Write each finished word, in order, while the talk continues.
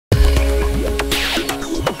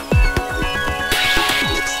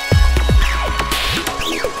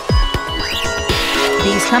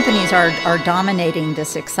companies are dominating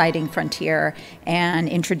this exciting frontier and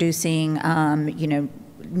introducing,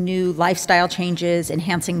 new lifestyle changes,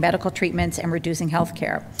 enhancing medical treatments, and reducing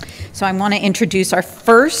healthcare. So I want to introduce our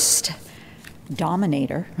first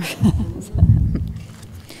dominator.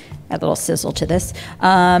 A little sizzle to this.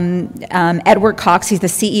 Edward Cox, he's the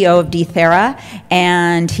CEO of Thera,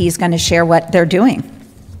 and he's going to share what they're doing.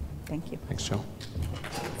 Thank you. Thanks, Joe.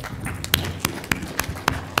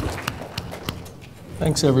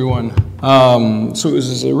 Thanks, everyone. So it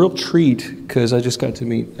was a real treat because I just got to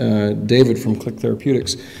meet David from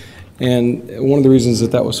Therapeutics. And one of the reasons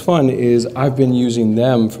that was fun is I've been using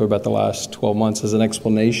them for about the last 12 months as an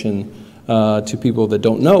explanation to people that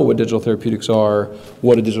don't know what digital therapeutics are,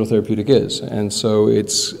 what a digital therapeutic is. And so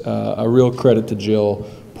it's a real credit to Jill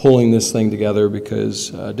pulling this thing together because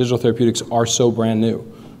digital therapeutics are so brand new.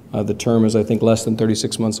 The term is, I think, less than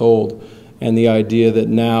 36 months old. And the idea that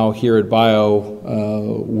now here at Bio,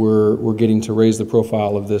 we're getting to raise the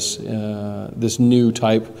profile of this, this new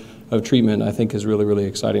type of treatment, I think is really, really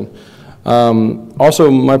exciting. Also,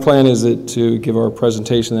 my plan is to give our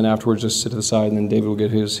presentation, then afterwards just sit to the side, and then David will get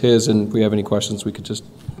his, and if we have any questions, we could just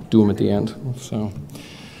do them at the end. So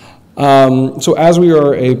as we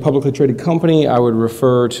are a publicly traded company, I would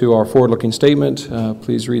refer to our forward-looking statement.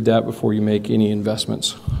 Please read that before you make any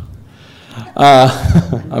investments.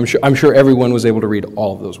 I'm sure everyone was able to read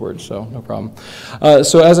all of those words, so no problem.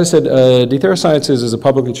 So as I said, Thera Sciences is a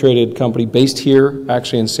publicly traded company based here,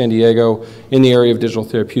 actually in San Diego, in the area of digital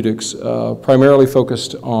therapeutics, primarily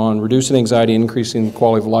focused on reducing anxiety and increasing the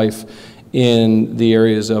quality of life in the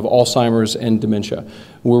areas of Alzheimer's and dementia.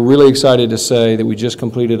 We're really excited to say that we just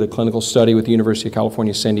completed a clinical study with the University of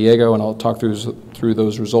California, San Diego, and I'll talk through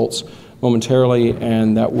those results momentarily,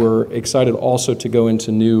 and that we're excited also to go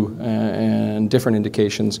into new and different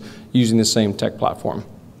indications using the same tech platform.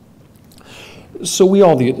 So we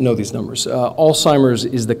all know these numbers. Alzheimer's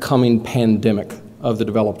is the coming pandemic of the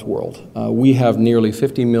developed world. We have nearly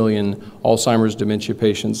 50 million Alzheimer's dementia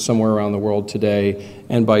patients somewhere around the world today,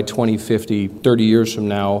 and by 2050, 30 years from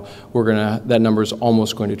now, that number is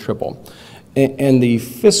almost going to triple. And the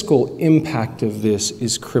fiscal impact of this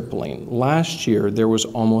is crippling. Last year, there was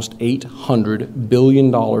almost $800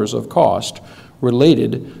 billion of cost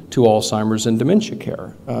related to Alzheimer's and dementia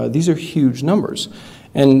care. These are huge numbers.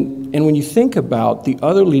 And when you think about the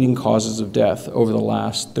other leading causes of death over the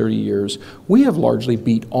last 30 years, we have largely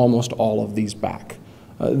beat almost all of these back.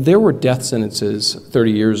 There were death sentences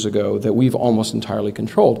 30 years ago that we've almost entirely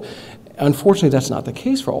controlled. Unfortunately, that's not the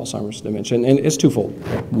case for Alzheimer's and dementia, and it's twofold.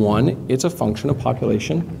 One, it's a function of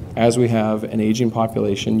population. As we have an aging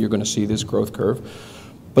population, you're going to see this growth curve.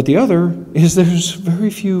 But the other is there's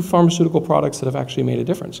very few pharmaceutical products that have actually made a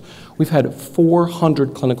difference. We've had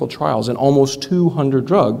 400 clinical trials and almost 200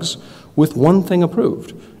 drugs with one thing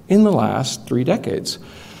approved in the last 3 decades.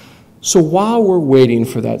 So while we're waiting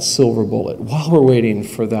for that silver bullet, while we're waiting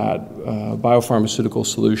for that biopharmaceutical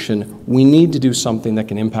solution, we need to do something that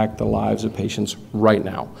can impact the lives of patients right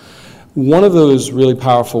now. One of those really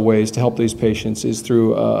powerful ways to help these patients is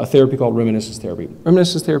through a therapy called reminiscence therapy.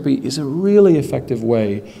 Reminiscence therapy is a really effective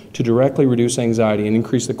way to directly reduce anxiety and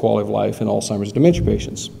increase the quality of life in Alzheimer's and dementia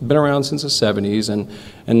patients. Been around since the 70s,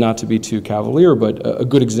 and not to be too cavalier, but a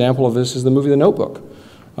good example of this is the movie The Notebook.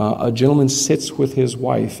 A gentleman sits with his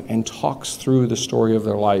wife and talks through the story of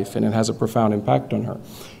their life, and it has a profound impact on her.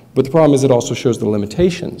 But the problem is it also shows the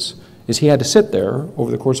limitations, is he had to sit there over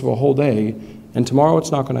the course of a whole day, and tomorrow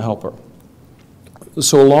it's not going to help her.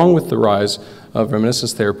 So along with the rise of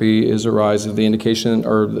reminiscence therapy is a rise of the indication,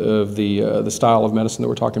 or of the style of medicine that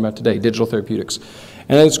we're talking about today, digital therapeutics.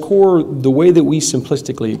 And at its core, the way that we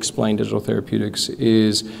simplistically explain digital therapeutics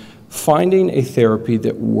is finding a therapy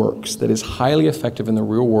that works, that is highly effective in the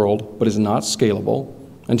real world, but is not scalable,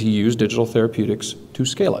 and to use digital therapeutics to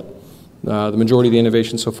scale it. The majority of the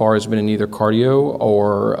innovation so far has been in either cardio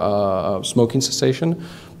or smoking cessation,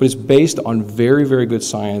 but it's based on very, very good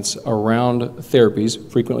science around therapies,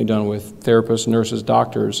 frequently done with therapists, nurses,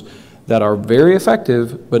 doctors, that are very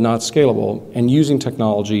effective but not scalable, and using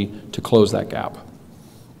technology to close that gap.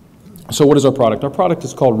 So what is our product? Our product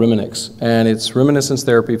is called Reminix, and it's reminiscence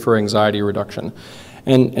therapy for anxiety reduction.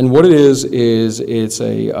 And what it is it's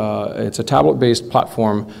a tablet-based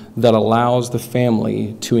platform that allows the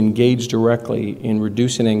family to engage directly in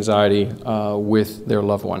reducing anxiety with their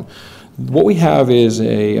loved one. What we have is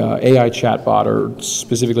a AI chatbot, or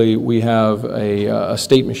specifically we have a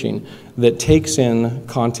state machine that takes in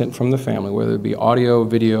content from the family, whether it be audio,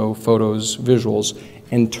 video, photos, visuals,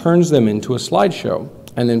 and turns them into a slideshow,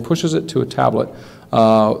 and then pushes it to a tablet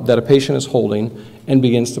that a patient is holding and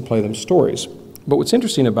begins to play them stories. But what's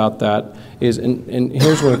interesting about that is, and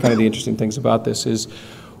here's one of kind of the interesting things about this is,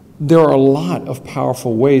 there are a lot of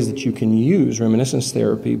powerful ways that you can use reminiscence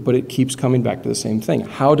therapy, but it keeps coming back to the same thing.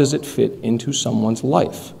 How does it fit into someone's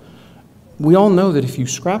life? We all know that if you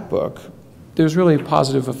scrapbook, there's really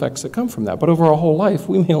positive effects that come from that. But over our whole life,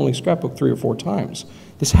 we may only scrapbook 3 or 4 times.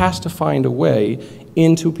 This has to find a way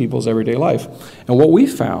into people's everyday life. And what we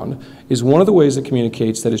found is one of the ways that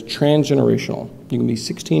communicates that is transgenerational, you can be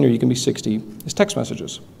 16 or you can be 60, is text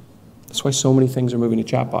messages. That's why so many things are moving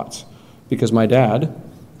to chatbots. Because my dad,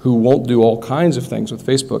 who won't do all kinds of things with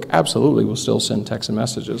Facebook, absolutely will still send texts and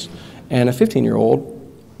messages. And a 15-year-old,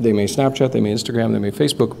 they may Snapchat, they may Instagram, they may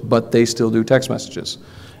Facebook, but they still do text messages.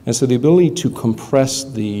 And so the ability to compress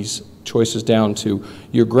these choices down to,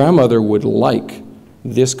 your grandmother would like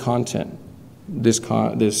this content, this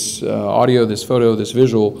audio, this photo, this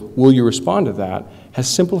visual, will you respond to that, has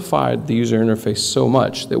simplified the user interface so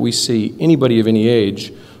much that we see anybody of any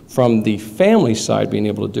age from the family side being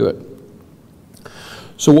able to do it.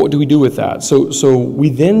 So what do we do with that? So we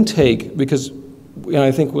then take, because and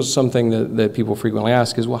I think was something that people frequently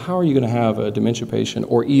ask is, well, how are you going to have a dementia patient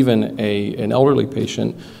or even an elderly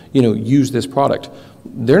patient, use this product?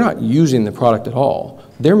 They're not using the product at all.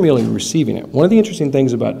 They're merely receiving it. One of the interesting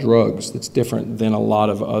things about drugs that's different than a lot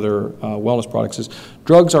of other wellness products is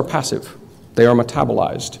drugs are passive. They are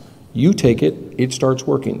metabolized. You take it, it starts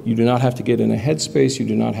working. You do not have to get in a headspace. You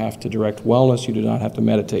do not have to direct wellness. You do not have to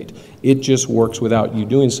meditate. It just works without you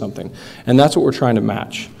doing something. And that's what we're trying to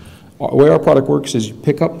match. The way our product works is you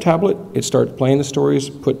pick up tablet, it starts playing the stories,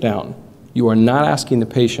 put down. You are not asking the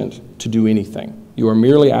patient to do anything. You are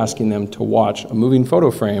merely asking them to watch a moving photo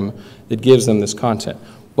frame that gives them this content.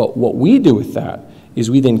 But what we do with that is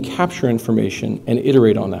we then capture information and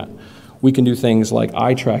iterate on that. We can do things like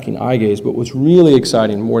eye tracking, eye gaze, but what's really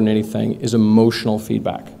exciting more than anything is emotional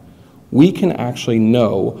feedback. We can actually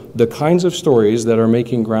know the kinds of stories that are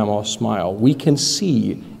making grandma smile. We can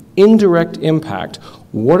see indirect impact.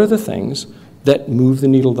 What are the things that move the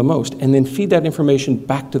needle the most? And then feed that information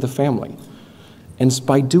back to the family. And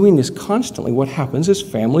by doing this constantly, what happens is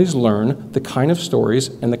families learn the kind of stories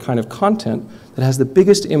and the kind of content that has the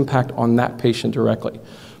biggest impact on that patient directly.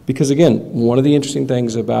 Because again, one of the interesting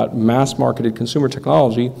things about mass-marketed consumer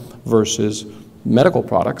technology versus medical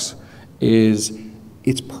products is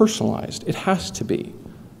it's personalized. It has to be.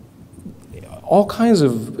 All kinds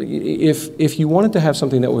of, if you wanted to have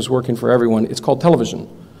something that was working for everyone, it's called television.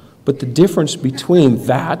 But the difference between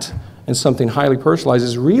that and something highly personalized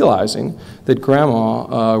is realizing that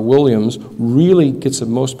Grandma Williams really gets the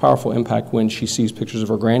most powerful impact when she sees pictures of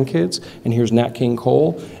her grandkids and hears Nat King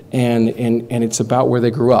Cole, and it's about where they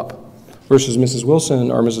grew up. Versus Mrs.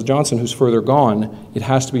 Wilson or Mrs. Johnson, who's further gone, it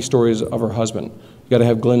has to be stories of her husband. You got to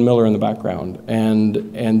have Glenn Miller in the background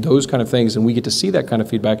and those kind of things, and we get to see that kind of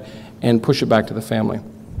feedback and push it back to the family.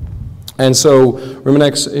 And so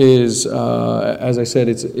Reminex is, as I said,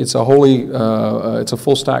 it's a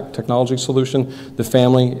full stack technology solution. The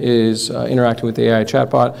family is interacting with the AI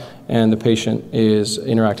chatbot, and the patient is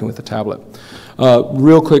interacting with the tablet.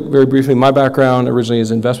 Real quick, very briefly, my background originally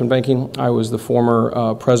is investment banking. I was the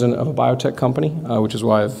former president of a biotech company, which is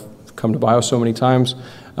why I've come to bio so many times,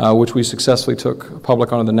 which we successfully took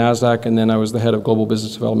public onto the NASDAQ, and then I was the head of global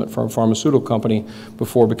business development for a pharmaceutical company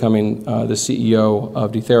before becoming the CEO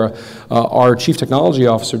of Thera. Our chief technology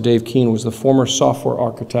officer, Dave Keane, was the former software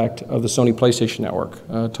architect of the Sony PlayStation Network,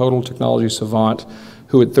 a total technology savant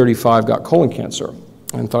who at 35 got colon cancer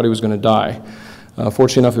and thought he was going to die.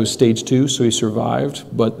 Fortunately enough, it was stage 2, so he survived,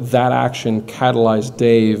 but that action catalyzed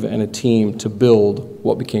Dave and a team to build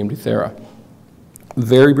what became Thera.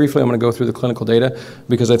 Very briefly, I'm going to go through the clinical data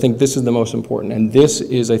because I think this is the most important, and this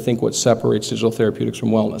is, I think, what separates digital therapeutics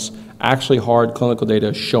from wellness. Actually hard clinical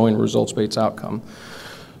data showing results-based outcome.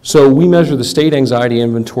 So we measured the state anxiety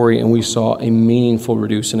inventory, and we saw a meaningful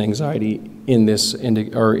reduce in anxiety in this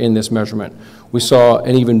measurement. We saw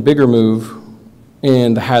an even bigger move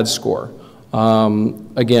in the HAD score.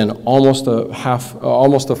 Again, almost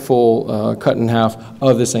a full cut in half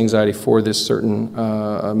of this anxiety for this certain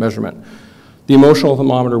measurement. The emotional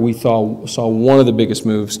thermometer, we saw one of the biggest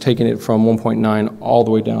moves, taking it from 1.9 all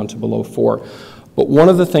the way down to below 4. But one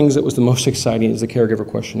of the things that was the most exciting is the caregiver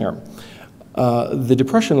questionnaire. The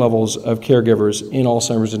depression levels of caregivers in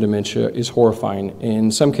Alzheimer's and dementia is horrifying.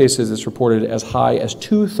 In some cases, it's reported as high as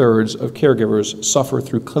 2/3 of caregivers suffer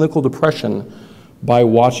through clinical depression by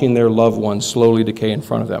watching their loved ones slowly decay in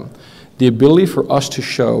front of them. The ability for us to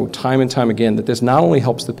show time and time again that this not only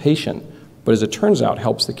helps the patient, but as it turns out,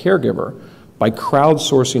 helps the caregiver by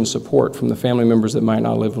crowdsourcing support from the family members that might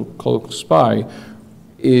not live close by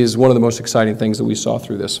is one of the most exciting things that we saw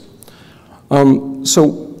through this. So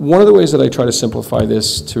one of the ways that I try to simplify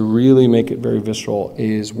this to really make it very visceral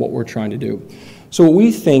is what we're trying to do. So what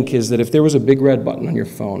we think is that if there was a big red button on your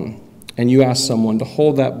phone and you asked someone to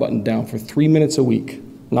hold that button down for 3 minutes a week,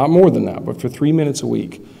 not more than that, but for 3 minutes a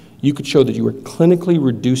week, you could show that you were clinically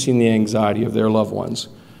reducing the anxiety of their loved ones.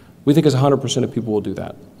 We think as 100% of people will do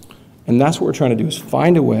that. And that's what we're trying to do, is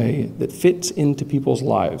find a way that fits into people's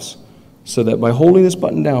lives so that by holding this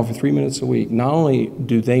button down for 3 minutes a week, not only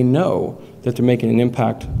do they know that they're making an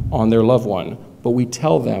impact on their loved one, but we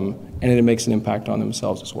tell them, and it makes an impact on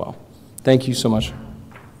themselves as well. Thank you so much.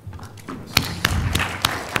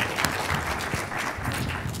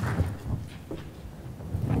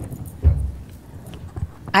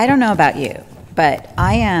 I don't know about you, but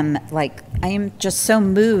I am just so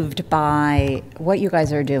moved by what you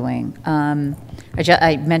guys are doing.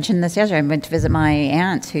 I mentioned this yesterday. I went to visit my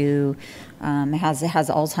aunt who has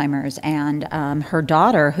Alzheimer's, and her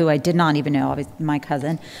daughter, who I did not even know, my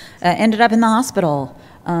cousin, ended up in the hospital.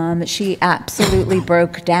 She absolutely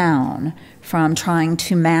broke down from trying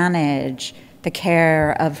to manage the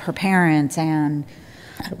care of her parents, and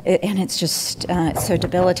it's just so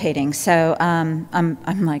debilitating. So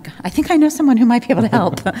I'm like, I think I know someone who might be able to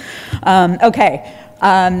help. Okay.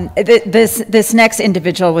 This next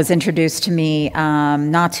individual was introduced to me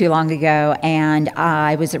not too long ago, and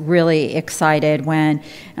I was really excited when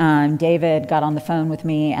David got on the phone with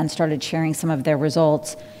me and started sharing some of their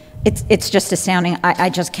results. It's just astounding. I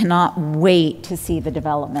just cannot wait to see the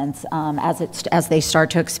developments as they start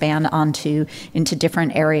to expand into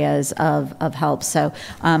different areas of help. So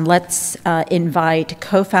let's invite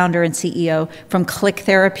co-founder and CEO from Click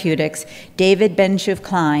Therapeutics, David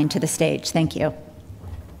Ben-Shuf-Klein, to the stage. Thank you.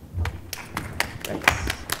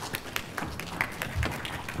 Thanks.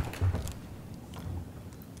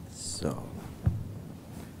 So,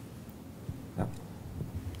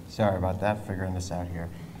 sorry about that, figuring this out here.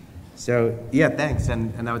 So, yeah, thanks,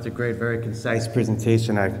 and that was a great, very concise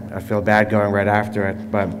presentation. I feel bad going right after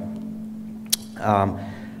it, but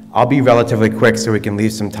I'll be relatively quick so we can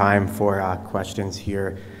leave some time for questions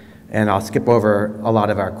here, and I'll skip over a lot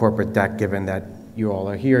of our corporate deck, given that you all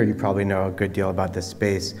are here. You probably know a good deal about this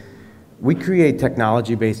space. We create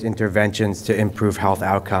technology-based interventions to improve health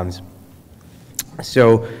outcomes.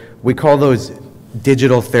 So we call those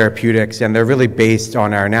digital therapeutics, and they're really based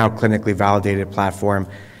on our now clinically validated platform.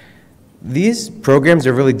 These programs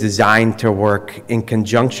are really designed to work in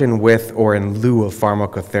conjunction with or in lieu of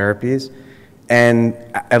pharmacotherapies, and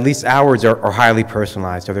at least ours are highly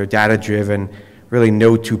personalized, so they're data-driven. Really,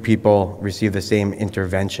 no two people receive the same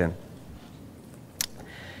intervention.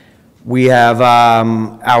 We have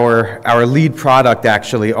our lead product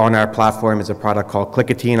actually on our platform is a product called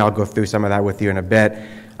Clicatine. I'll go through some of that with you in a bit.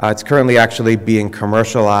 It's currently actually being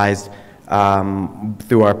commercialized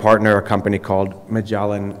through our partner, a company called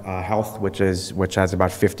Magellan Health, which has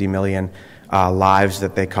about 50 million lives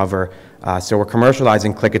that they cover. So we're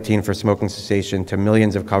commercializing Clicatine for smoking cessation to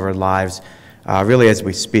millions of covered lives, really as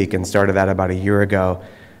we speak, and started that about a year ago.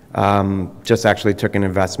 Just actually took an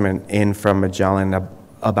investment in from Magellan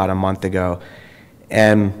about a month ago,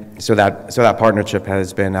 and so that partnership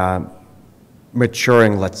has been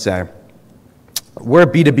maturing, let's say. We're a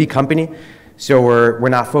B2B company, so we're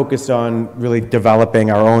not focused on really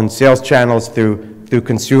developing our own sales channels through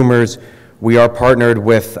consumers. We are partnered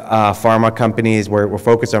with pharma companies. We're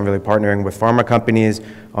focused on really partnering with pharma companies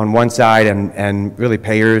on one side and really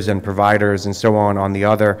payers and providers and so on the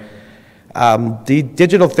other. The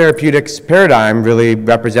digital therapeutics paradigm really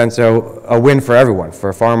represents a win for everyone.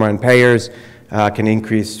 For pharma and payers, can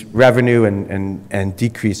increase revenue and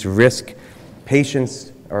decrease risk.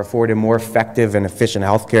 Patients are afforded more effective and efficient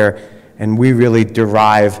healthcare, and we really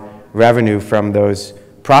derive revenue from those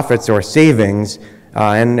profits or savings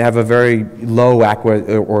and have a very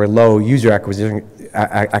low user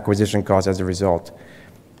acquisition cost as a result.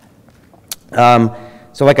 So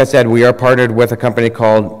like I said, we are partnered with a company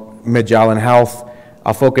called Magellan Health.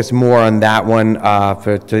 I'll focus more on that one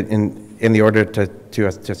in the order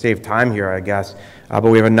to save time here, I guess. But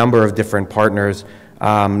we have a number of different partners.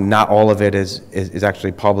 Not all of it is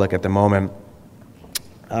actually public at the moment.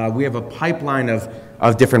 We have a pipeline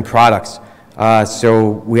of different products.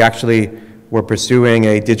 So we're pursuing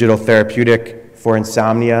a digital therapeutic for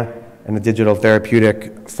insomnia and a digital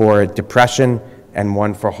therapeutic for depression and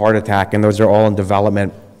one for heart attack, and those are all in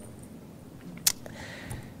development.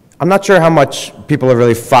 I'm not sure how much people are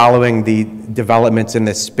really following the developments in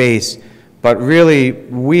this space, but really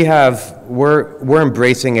we're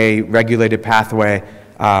embracing a regulated pathway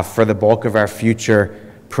for the bulk of our future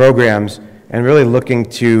programs and really looking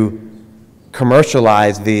to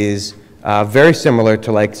commercialize these very similar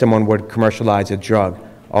to like someone would commercialize a drug,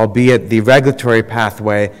 albeit the regulatory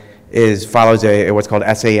pathway follows what's called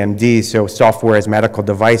SAMD, so software as medical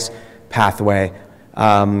device pathway.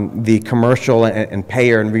 The commercial and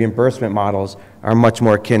payer and reimbursement models are much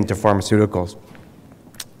more akin to pharmaceuticals.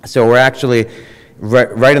 So we're actually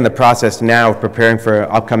right in the process now of preparing for an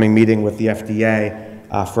upcoming meeting with the FDA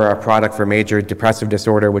for our product for major depressive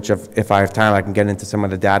disorder, which if I have time, I can get into some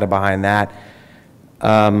of the data behind that.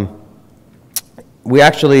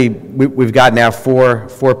 We've got now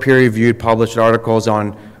four peer-reviewed published articles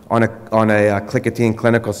on a clicatine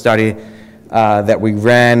clinical study that we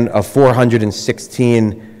ran of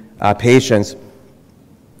 416 patients.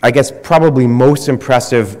 I guess probably most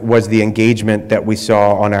impressive was the engagement that we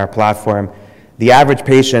saw on our platform. The average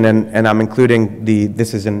patient, and I'm including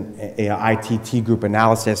this is an ITT group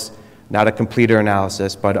analysis, not a completer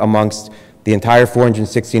analysis, but amongst the entire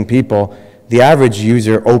 416 people, the average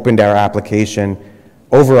user opened our application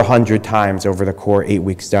over 100 times over the core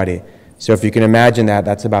 8-week study. So if you can imagine that,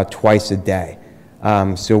 that's about twice a day.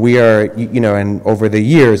 So we are, and over the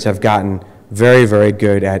years have gotten very, very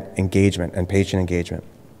good at engagement and patient engagement.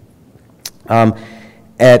 And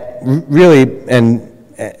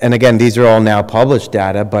again, these are all now published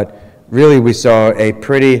data, but really we saw a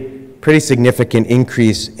pretty significant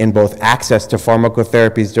increase in both access to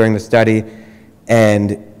pharmacotherapies during the study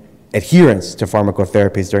and adherence to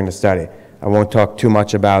pharmacotherapies during the study. I won't talk too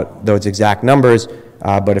much about those exact numbers,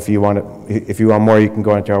 but if you want more, you can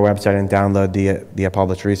go into our website and download the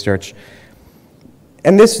published research.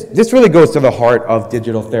 And this really goes to the heart of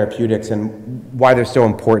digital therapeutics and why they're so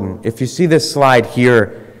important. If you see this slide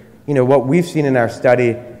here, what we've seen in our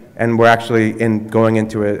study, and we're actually going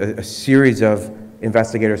into a series of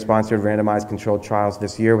investigator-sponsored randomized controlled trials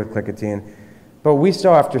this year with clicatine, but we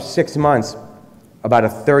saw after 6 months about a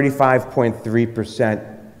 35.3%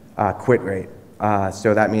 quit rate.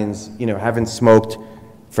 So that means, having smoked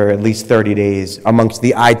for at least 30 days amongst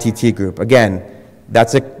the ITT group. Again,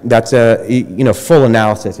 that's a full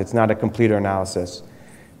analysis. It's not a completer analysis,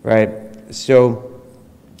 right? So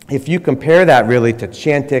if you compare that really to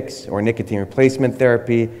Chantix or nicotine replacement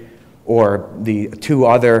therapy or the two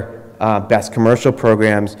other best commercial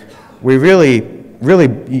programs, we really,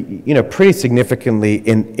 pretty significantly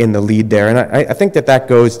in the lead there. And I think that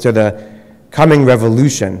goes to the coming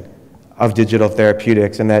revolution of digital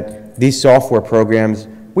therapeutics, and that these software programs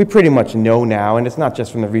we pretty much know now, and it's not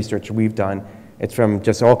just from the research we've done, it's from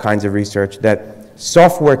just all kinds of research, that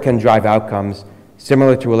software can drive outcomes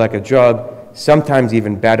similar to like a drug, sometimes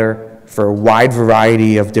even better for a wide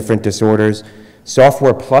variety of different disorders.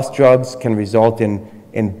 Software plus drugs can result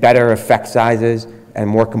in better effect sizes and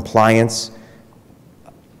more compliance.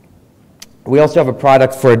 We also have a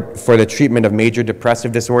product for the treatment of major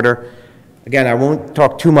depressive disorder. Again, I won't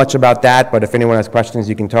talk too much about that, but if anyone has questions,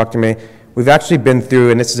 you can talk to me. We've actually been through,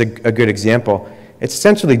 and this is a good example, it's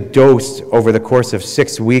essentially dosed over the course of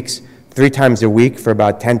 6 weeks, 3 times a week for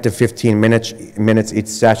about 10 to 15 minutes each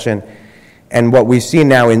session. And what we've seen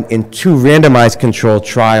now in 2 randomized controlled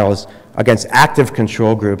trials against active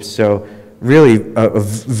control groups, so really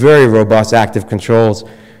very robust active controls,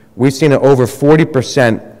 we've seen an over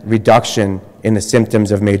 40% reduction in the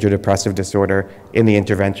symptoms of major depressive disorder in the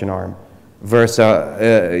intervention arm, versus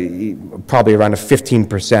probably around a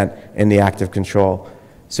 15% in the active control.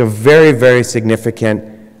 So very, very significant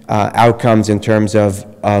outcomes in terms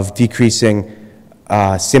of decreasing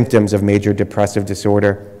symptoms of major depressive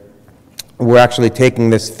disorder. We're actually taking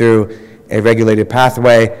this through a regulated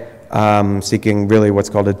pathway, seeking really what's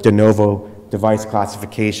called a de novo device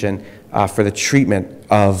classification for the treatment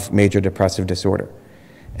of major depressive disorder.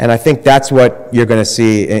 And I think that's what you're going to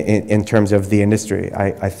see in terms of the industry.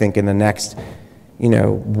 I think in the next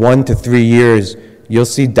 1 to 3 years, you'll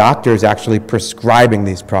see doctors actually prescribing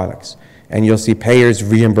these products, and you'll see payers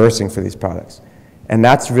reimbursing for these products. And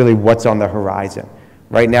that's really what's on the horizon.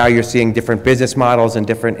 Right now, you're seeing different business models and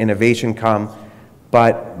different innovation come,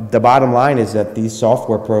 but the bottom line is that these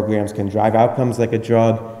software programs can drive outcomes like a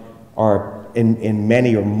drug, are in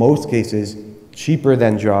many or most cases cheaper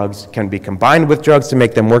than drugs, can be combined with drugs to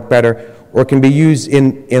make them work better, or can be used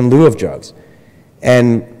in lieu of drugs.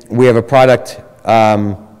 And we have a product,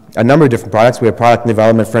 a number of different products. We have product in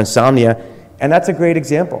development for insomnia, and that's a great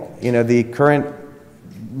example. The current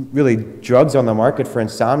really drugs on the market for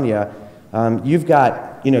insomnia, you've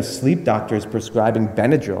got sleep doctors prescribing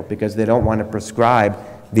Benadryl because they don't want to prescribe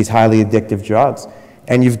these highly addictive drugs.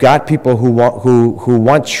 And you've got people who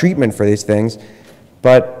want treatment for these things,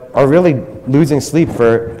 but are really losing sleep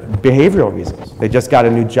for behavioral reasons. They just got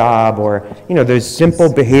a new job, or there's simple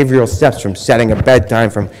behavioral steps from setting a bedtime,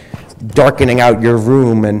 from darkening out your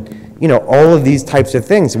room, and all of these types of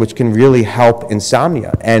things which can really help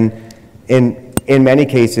insomnia. And in many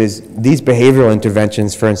cases, these behavioral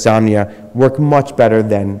interventions for insomnia work much better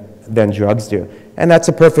than drugs do. And that's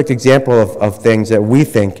a perfect example of things that we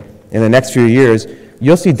think in the next few years,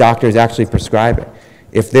 you'll see doctors actually prescribing.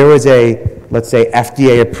 If there was a, let's say,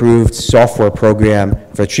 FDA-approved software program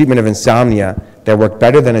for treatment of insomnia that worked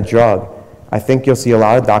better than a drug, I think you'll see a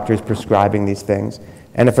lot of doctors prescribing these things.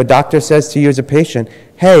 And if a doctor says to you as a patient,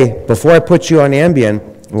 hey, before I put you on Ambien,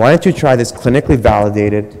 why don't you try this clinically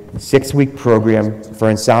validated 6-week program for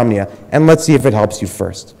insomnia, and let's see if it helps you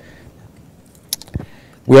first.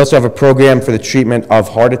 We also have a program for the treatment of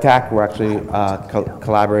heart attack. We're actually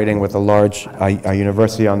collaborating with a large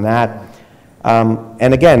university on that.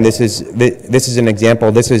 And again, this is an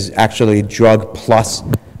example. This is actually drug plus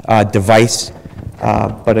device.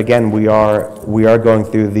 But again, we are going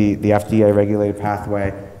through the FDA regulated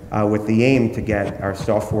pathway with the aim to get our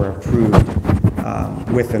software approved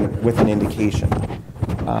with an indication.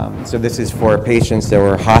 So this is for patients that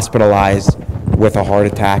were hospitalized with a heart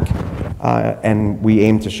attack, and we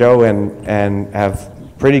aim to show and have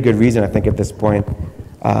pretty good reason, I think, at this point,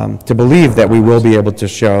 to believe that we will be able to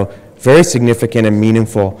show very significant and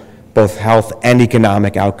meaningful both health and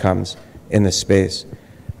economic outcomes in this space.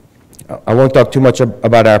 I won't talk too much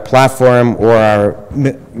about our platform or our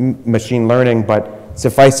machine learning, but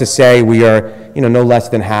suffice to say we are no less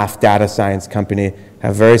than half data science company,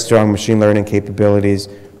 have very strong machine learning capabilities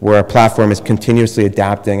where our platform is continuously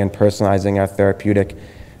adapting and personalizing our therapeutic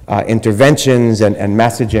interventions and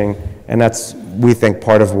messaging, and that's, we think,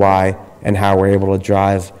 part of why and how we're able to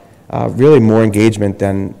drive really more engagement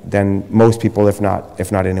than most people, if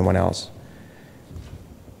not anyone else.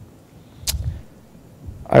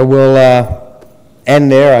 I will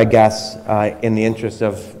end there, I guess, in the interest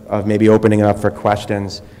of maybe opening it up for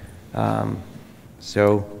questions.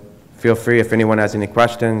 So feel free if anyone has any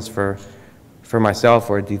questions for myself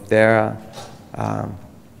or Dithera,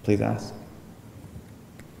 please ask.